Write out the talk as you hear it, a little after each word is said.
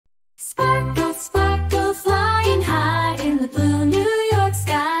Sparkle, sparkle, flying high in the blue New York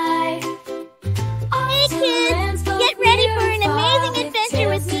sky. Hey kids, get ready for an amazing adventure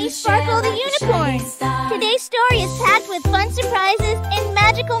with me, Sparkle the Unicorn. Today's story is packed with fun surprises and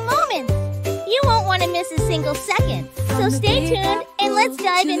magical moments. You won't want to miss a single second. So stay tuned and let's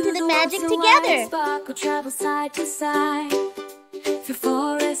dive into the magic together. Sparkle travel side to side. Through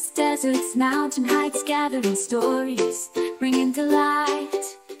forests, deserts, mountain heights, gathering stories, bringing to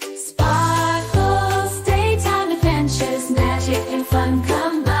light. Sparkles, daytime adventures, magic and fun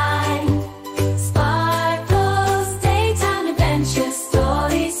combined. Sparkles, daytime adventures,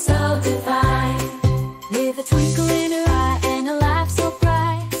 stories so divine. With a twinkle in her eye and a laugh so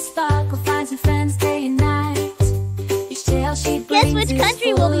bright, Sparkle finds her friends day and night. Each tale she brings. Guess which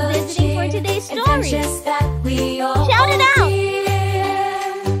country we'll be visiting for today's story? Adventures that we all Shout it out!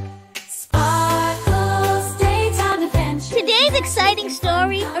 Today's exciting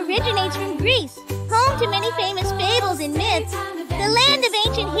story originates from Greece, home to many famous fables and myths, the land of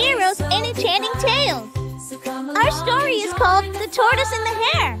ancient heroes and enchanting tales. Our story is called The Tortoise and the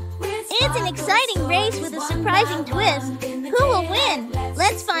Hare. It's an exciting race with a surprising twist. Who will win?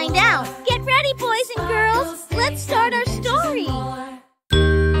 Let's find out. Get ready, boys and girls. Let's start our story.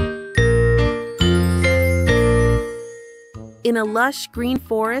 In a lush green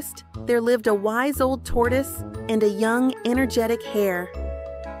forest, there lived a wise old tortoise and a young, energetic hare.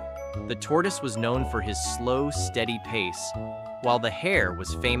 The tortoise was known for his slow, steady pace, while the hare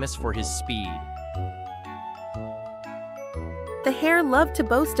was famous for his speed. The hare loved to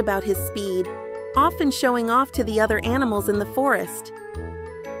boast about his speed, often showing off to the other animals in the forest.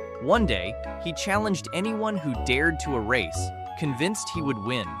 One day, he challenged anyone who dared to a race, convinced he would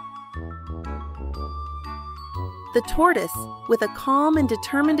win. The tortoise, with a calm and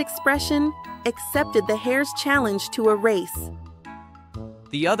determined expression, accepted the hare's challenge to a race.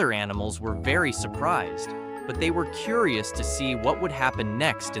 The other animals were very surprised, but they were curious to see what would happen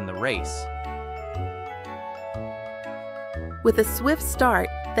next in the race. With a swift start,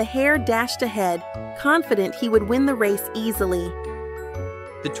 the hare dashed ahead, confident he would win the race easily.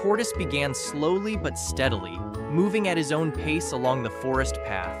 The tortoise began slowly but steadily, moving at his own pace along the forest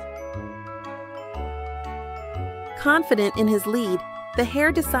path. Confident in his lead, the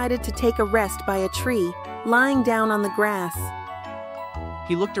hare decided to take a rest by a tree, lying down on the grass.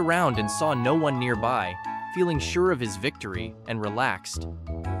 He looked around and saw no one nearby, feeling sure of his victory and relaxed.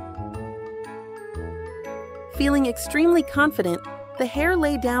 Feeling extremely confident, the hare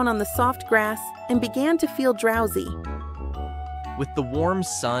lay down on the soft grass and began to feel drowsy. With the warm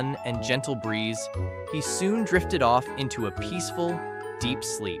sun and gentle breeze, he soon drifted off into a peaceful, deep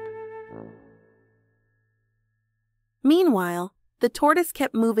sleep. Meanwhile, the tortoise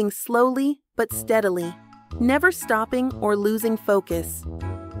kept moving slowly but steadily, never stopping or losing focus.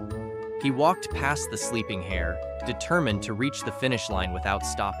 He walked past the sleeping hare, determined to reach the finish line without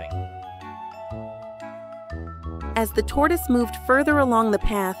stopping. As the tortoise moved further along the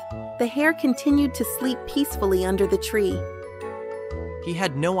path, the hare continued to sleep peacefully under the tree. He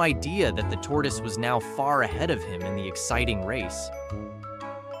had no idea that the tortoise was now far ahead of him in the exciting race.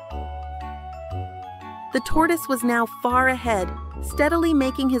 The tortoise was now far ahead, steadily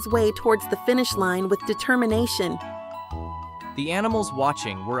making his way towards the finish line with determination. The animals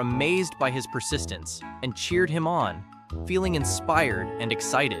watching were amazed by his persistence and cheered him on, feeling inspired and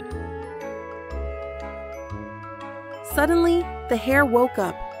excited. Suddenly, the hare woke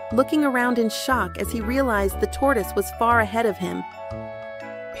up, looking around in shock as he realized the tortoise was far ahead of him.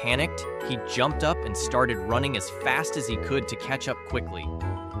 Panicked, he jumped up and started running as fast as he could to catch up quickly.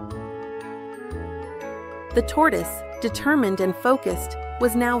 The tortoise, determined and focused,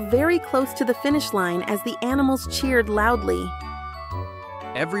 was now very close to the finish line as the animals cheered loudly.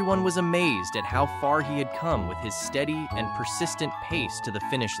 Everyone was amazed at how far he had come with his steady and persistent pace to the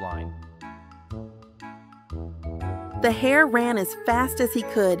finish line. The hare ran as fast as he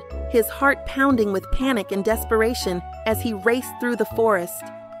could, his heart pounding with panic and desperation as he raced through the forest.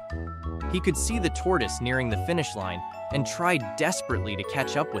 He could see the tortoise nearing the finish line and tried desperately to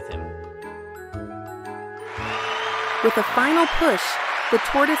catch up with him. With a final push, the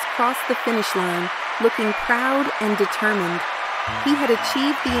tortoise crossed the finish line, looking proud and determined. He had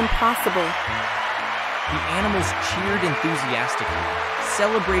achieved the impossible. The animals cheered enthusiastically,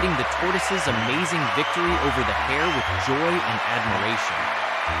 celebrating the tortoise's amazing victory over the hare with joy and admiration.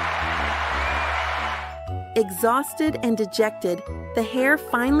 Exhausted and dejected, the hare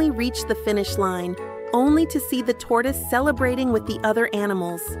finally reached the finish line, only to see the tortoise celebrating with the other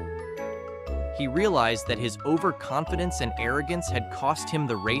animals. He realized that his overconfidence and arrogance had cost him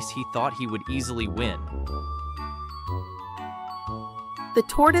the race he thought he would easily win. The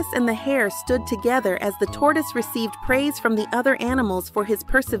tortoise and the hare stood together as the tortoise received praise from the other animals for his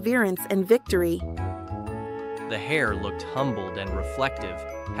perseverance and victory. The hare looked humbled and reflective,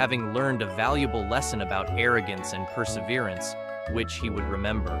 having learned a valuable lesson about arrogance and perseverance, which he would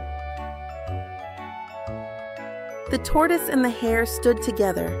remember. The tortoise and the hare stood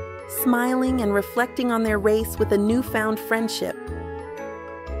together, smiling and reflecting on their race with a newfound friendship.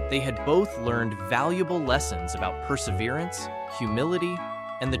 They had both learned valuable lessons about perseverance, humility,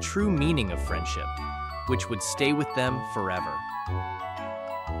 and the true meaning of friendship, which would stay with them forever.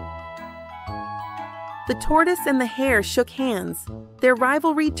 The tortoise and the hare shook hands. Their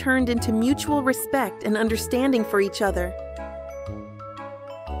rivalry turned into mutual respect and understanding for each other.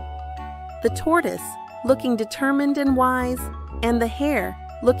 The tortoise, looking determined and wise, and the hare,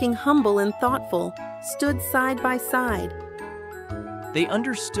 looking humble and thoughtful, stood side by side. They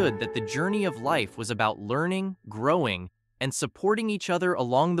understood that the journey of life was about learning, growing, and supporting each other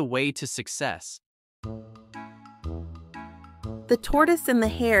along the way to success. The tortoise and the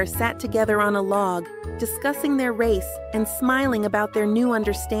hare sat together on a log, discussing their race and smiling about their new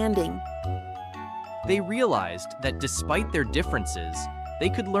understanding. They realized that despite their differences, they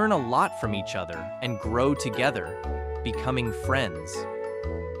could learn a lot from each other and grow together, becoming friends.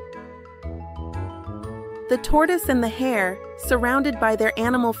 The tortoise and the hare, surrounded by their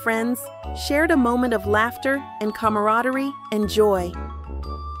animal friends, shared a moment of laughter and camaraderie and joy.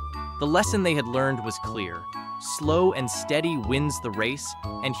 The lesson they had learned was clear. Slow and steady wins the race,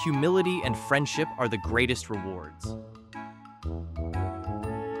 and humility and friendship are the greatest rewards.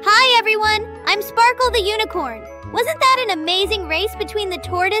 Hi everyone, I'm Sparkle the Unicorn. Wasn't that an amazing race between the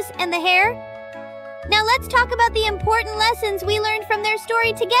tortoise and the hare? Now let's talk about the important lessons we learned from their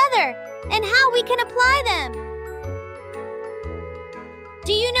story together and how we can apply them.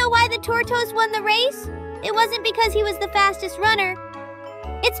 Do you know why the tortoise won the race? It wasn't because he was the fastest runner.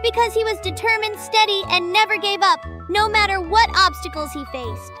 It's because he was determined, steady, and never gave up, no matter what obstacles he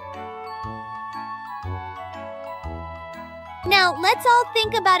faced. Now, let's all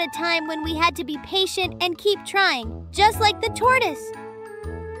think about a time when we had to be patient and keep trying, just like the tortoise.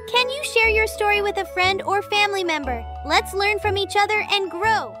 Can you share your story with a friend or family member? Let's learn from each other and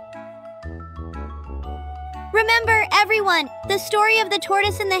grow. Remember, everyone, the story of the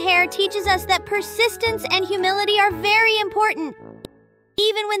tortoise and the hare teaches us that persistence and humility are very important.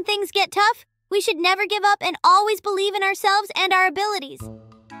 Even when things get tough, we should never give up and always believe in ourselves and our abilities.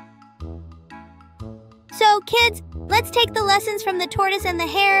 So, kids, let's take the lessons from the tortoise and the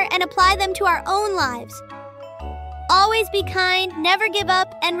hare and apply them to our own lives. Always be kind, never give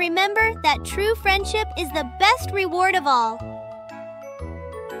up, and remember that true friendship is the best reward of all.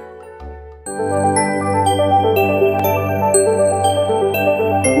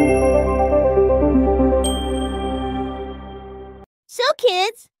 So,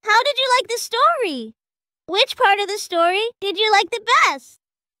 kids, how did you like the story? Which part of the story did you like the best?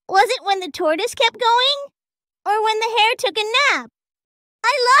 Was it when the tortoise kept going? Or when the hare took a nap?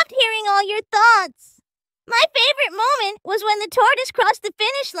 I loved hearing all your thoughts. My favorite moment was when the tortoise crossed the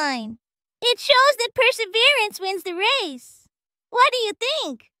finish line. It shows that perseverance wins the race. What do you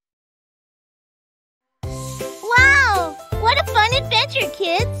think? Wow! What a fun adventure,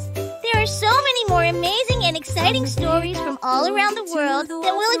 kids! There are so many more amazing and exciting stories from all around the world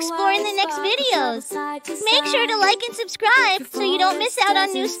that we'll explore in the next videos. Make sure to like and subscribe so you don't miss out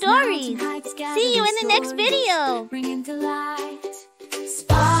on new stories. See you in the next video.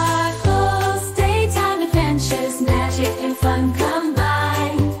 Sparkles, daytime adventures, magic and fun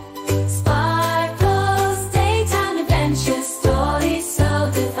combined. Sparkles, daytime adventures, stories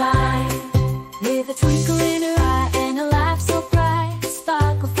so divine. With a twinkle in her eye and a laugh so bright,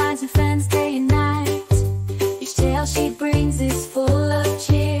 Sparkle finds her friends day and night. Each tale she brings is full of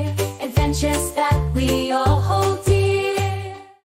cheer, adventures that we all